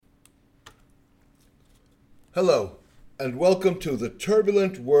Hello, and welcome to the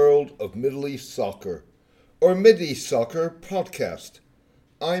Turbulent World of Middle East Soccer, or Mideast Soccer podcast.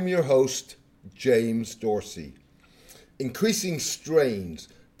 I'm your host, James Dorsey. Increasing strains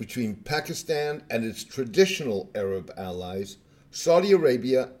between Pakistan and its traditional Arab allies, Saudi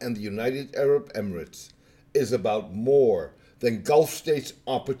Arabia and the United Arab Emirates, is about more than Gulf states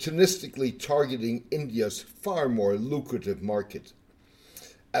opportunistically targeting India's far more lucrative market.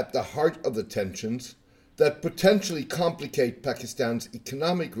 At the heart of the tensions that potentially complicate Pakistan's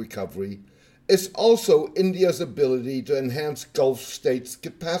economic recovery is also India's ability to enhance Gulf states'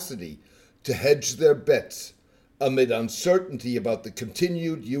 capacity to hedge their bets amid uncertainty about the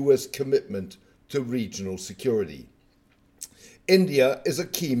continued U.S. commitment to regional security. India is a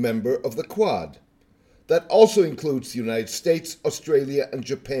key member of the Quad. That also includes the United States, Australia, and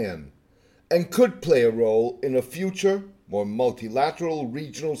Japan, and could play a role in a future, more multilateral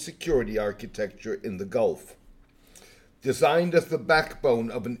regional security architecture in the Gulf. Designed as the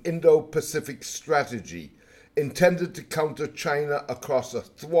backbone of an Indo-Pacific strategy intended to counter China across a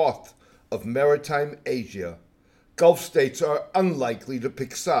swath of maritime Asia, Gulf states are unlikely to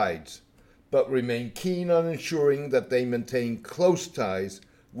pick sides, but remain keen on ensuring that they maintain close ties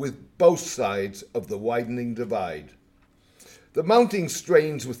with both sides of the widening divide. The mounting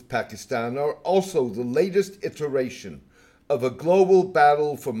strains with Pakistan are also the latest iteration of a global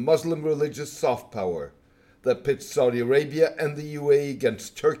battle for Muslim religious soft power that pits Saudi Arabia and the UAE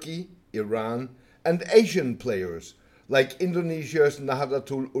against Turkey, Iran, and Asian players like Indonesia's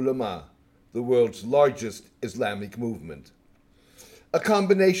Nahdlatul Ulama, the world's largest Islamic movement. A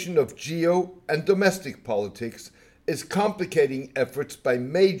combination of geo and domestic politics is complicating efforts by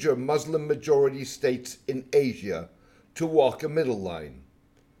major Muslim-majority states in Asia to walk a middle line.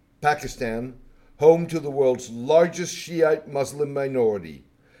 Pakistan, home to the world's largest Shiite Muslim minority,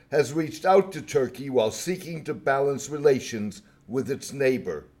 has reached out to Turkey while seeking to balance relations with its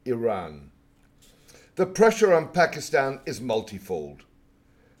neighbor, Iran. The pressure on Pakistan is multifold.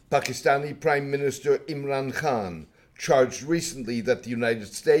 Pakistani Prime Minister Imran Khan charged recently that the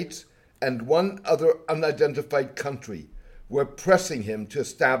United States and one other unidentified country were pressing him to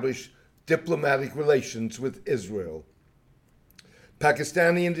establish diplomatic relations with Israel.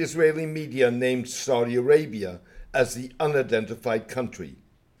 Pakistani and Israeli media named Saudi Arabia as the unidentified country.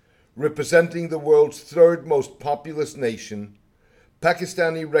 Representing the world's third most populous nation,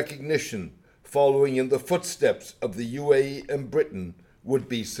 Pakistani recognition following in the footsteps of the UAE and Britain would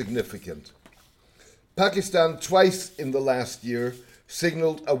be significant. Pakistan twice in the last year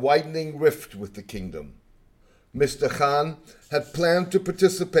signaled a widening rift with the kingdom. Mr. Khan had planned to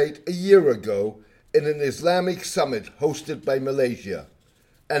participate a year ago in an Islamic summit hosted by Malaysia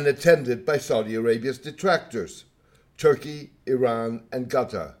and attended by Saudi Arabia's detractors, Turkey, Iran, and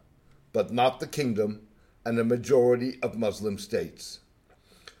Qatar, but not the kingdom and a majority of Muslim states.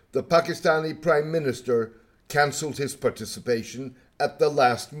 The Pakistani Prime Minister cancelled his participation at the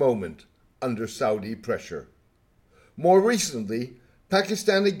last moment under Saudi pressure. More recently,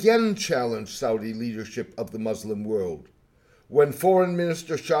 Pakistan again challenged Saudi leadership of the Muslim world when Foreign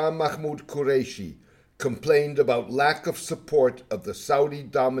Minister Shah Mahmood Qureshi complained about lack of support of the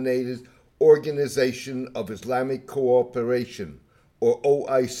Saudi-dominated Organization of Islamic Cooperation, or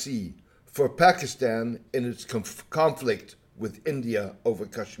OIC, for Pakistan in its conflict with India over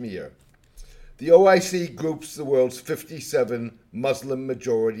Kashmir. The OIC groups the world's 57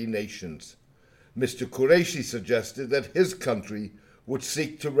 Muslim-majority nations. Mr. Qureshi suggested that his country would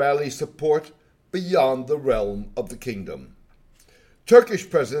seek to rally support beyond the realm of the kingdom. Turkish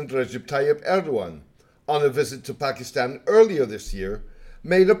President Recep Tayyip Erdogan, on a visit to Pakistan earlier this year,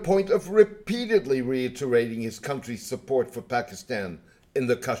 made a point of repeatedly reiterating his country's support for Pakistan in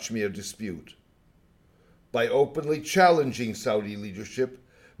the Kashmir dispute. By openly challenging Saudi leadership,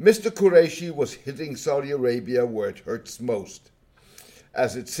 Mr. Qureshi was hitting Saudi Arabia where it hurts most,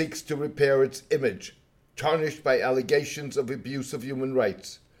 as it seeks to repair its image, tarnished by allegations of abuse of human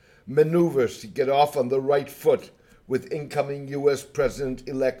rights, maneuvers to get off on the right foot with incoming U.S.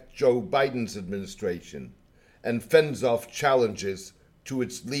 President-elect Joe Biden's administration, and fends off challenges to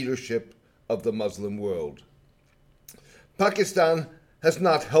its leadership of the Muslim world. Pakistan has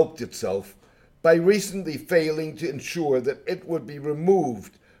not helped itself by recently failing to ensure that it would be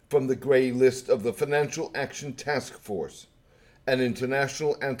removed from the grey list of the Financial Action Task Force, an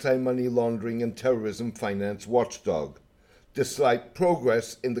international anti-money laundering and terrorism finance watchdog, despite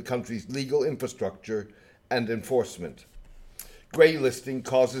progress in the country's legal infrastructure and enforcement. Grey listing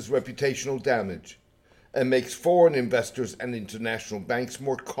causes reputational damage and makes foreign investors and international banks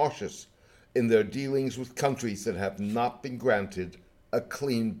more cautious in their dealings with countries that have not been granted a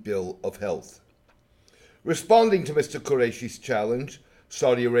clean bill of health. Responding to Mr. Qureshi's challenge,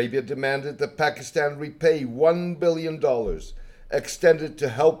 Saudi Arabia demanded that Pakistan repay $1 billion extended to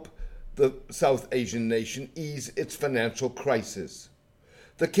help the South Asian nation ease its financial crisis.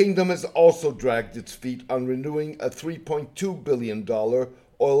 The kingdom has also dragged its feet on renewing a $3.2 billion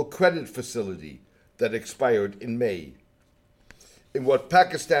oil credit facility that expired in May. In what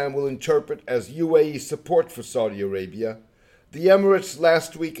Pakistan will interpret as UAE support for Saudi Arabia, the Emirates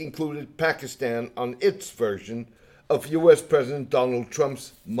last week included Pakistan on its version of U.S. President Donald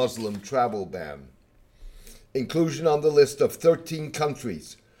Trump's Muslim travel ban. Inclusion on the list of 13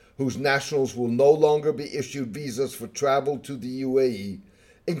 countries whose nationals will no longer be issued visas for travel to the UAE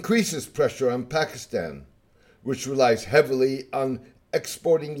increases pressure on Pakistan, which relies heavily on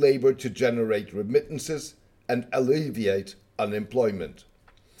exporting labor to generate remittances and alleviate unemployment.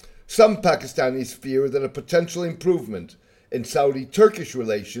 Some Pakistanis fear that a potential improvement in Saudi-Turkish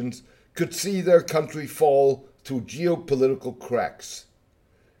relations could see their country fall through geopolitical cracks.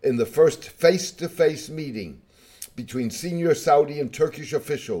 In the first face-to-face meeting between senior Saudi and Turkish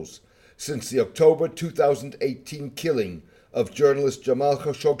officials since the October 2018 killing of journalist Jamal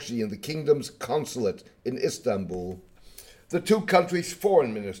Khashoggi in the kingdom's consulate in Istanbul, the two countries'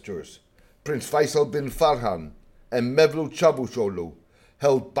 foreign ministers, Prince Faisal bin Farhan and Mevlut Çavuşoğlu,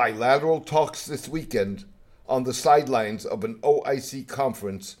 held bilateral talks this weekend on the sidelines of an OIC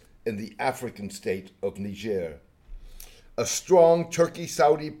conference in the African state of Niger. A strong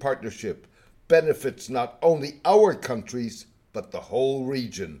Turkey-Saudi partnership benefits not only our countries, but the whole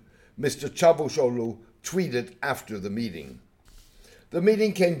region, Mr. Çavuşoğlu tweeted after the meeting. The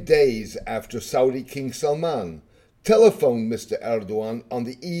meeting came days after Saudi King Salman telephoned Mr. Erdogan on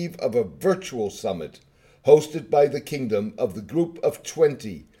the eve of a virtual summit hosted by the Kingdom of the Group of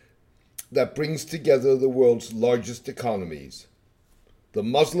 20 that brings together the world's largest economies. The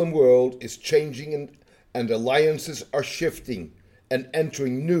Muslim world is changing and alliances are shifting and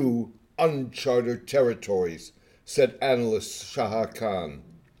entering new, uncharted territories, said analyst Shahar Khan.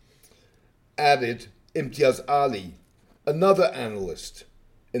 Added Imtiaz Ali, another analyst.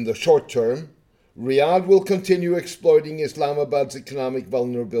 In the short term, Riyadh will continue exploiting Islamabad's economic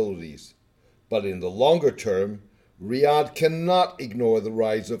vulnerabilities. But in the longer term, Riyadh cannot ignore the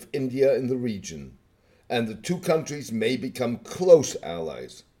rise of India in the region, and the two countries may become close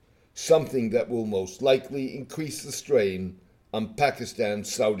allies, something that will most likely increase the strain on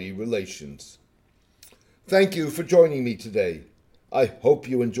Pakistan-Saudi relations. Thank you for joining me today. I hope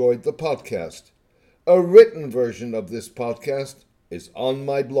you enjoyed the podcast. A written version of this podcast is on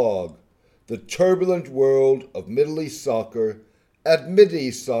my blog, The Turbulent World of Middle East Soccer, at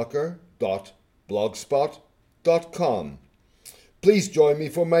mideastsoccer.blogspot.com. Please join me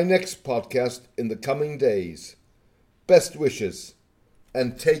for my next podcast in the coming days. Best wishes,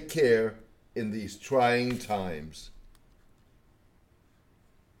 and take care in these trying times.